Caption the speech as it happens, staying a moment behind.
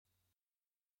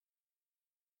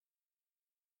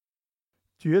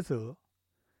抉择。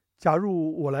假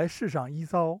如我来世上一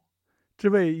遭，只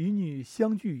为与你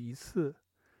相聚一次，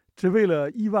只为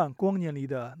了1万光年里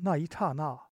的那一刹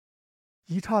那，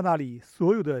一刹那里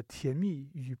所有的甜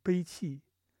蜜与悲戚，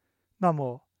那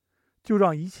么就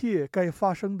让一切该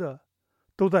发生的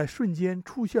都在瞬间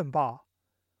出现吧。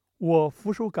我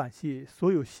俯首感谢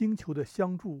所有星球的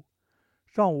相助，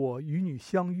让我与你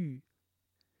相遇，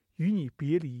与你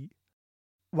别离，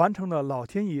完成了老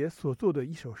天爷所做的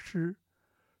一首诗，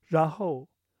然后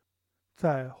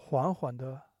再缓缓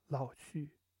地老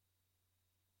去。